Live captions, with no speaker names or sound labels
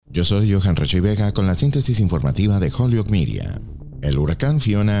Yo soy Johan Rachi Vega con la síntesis informativa de Holyoke Media. El huracán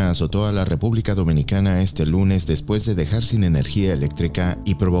Fiona azotó a la República Dominicana este lunes después de dejar sin energía eléctrica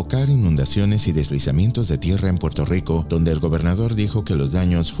y provocar inundaciones y deslizamientos de tierra en Puerto Rico, donde el gobernador dijo que los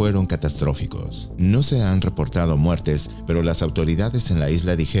daños fueron catastróficos. No se han reportado muertes, pero las autoridades en la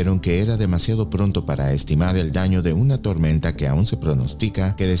isla dijeron que era demasiado pronto para estimar el daño de una tormenta que aún se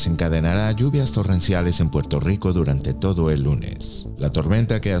pronostica que desencadenará lluvias torrenciales en Puerto Rico durante todo el lunes. La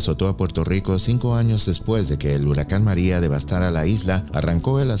tormenta que azotó a Puerto Rico 5 años después de que el huracán María devastara la isla,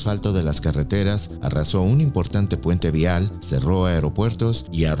 arrancó el asfalto de las carreteras, arrasó un importante puente vial, cerró aeropuertos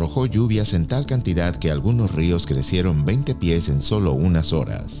y arrojó lluvias en tal cantidad que algunos ríos crecieron 20 pies en solo unas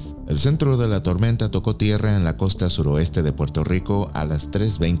horas. El centro de la tormenta tocó tierra en la costa suroeste de Puerto Rico a las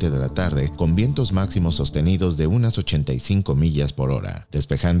 3:20 de la tarde, con vientos máximos sostenidos de unas 85 millas por hora,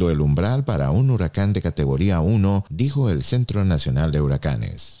 despejando el umbral para un huracán de categoría 1, dijo el Centro Nacional de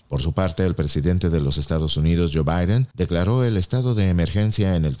Huracanes. Por su parte, el presidente de los Estados Unidos, Joe Biden, declaró el estado de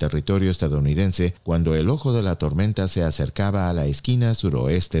emergencia en el territorio estadounidense cuando el ojo de la tormenta se acercaba a la esquina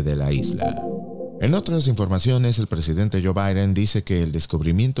suroeste de la isla. En otras informaciones, el presidente Joe Biden dice que el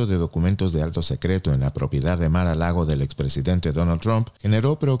descubrimiento de documentos de alto secreto en la propiedad de Mar-a-Lago del expresidente Donald Trump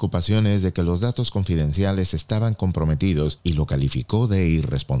generó preocupaciones de que los datos confidenciales estaban comprometidos y lo calificó de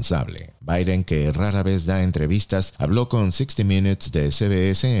irresponsable. Biden, que rara vez da entrevistas, habló con 60 Minutes de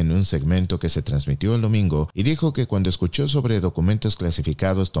CBS en un segmento que se transmitió el domingo y dijo que cuando escuchó sobre documentos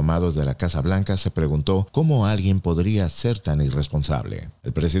clasificados tomados de la Casa Blanca se preguntó cómo alguien podría ser tan irresponsable.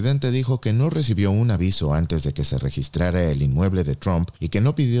 El presidente dijo que no recibió un aviso antes de que se registrara el inmueble de Trump y que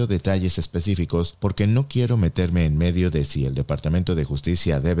no pidió detalles específicos porque no quiero meterme en medio de si el Departamento de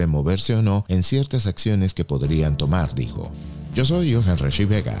Justicia debe moverse o no en ciertas acciones que podrían tomar, dijo. Yo soy Johan Rachi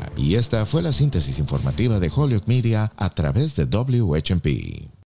Vega y esta fue la síntesis informativa de Holyoke Media a través de WHMP.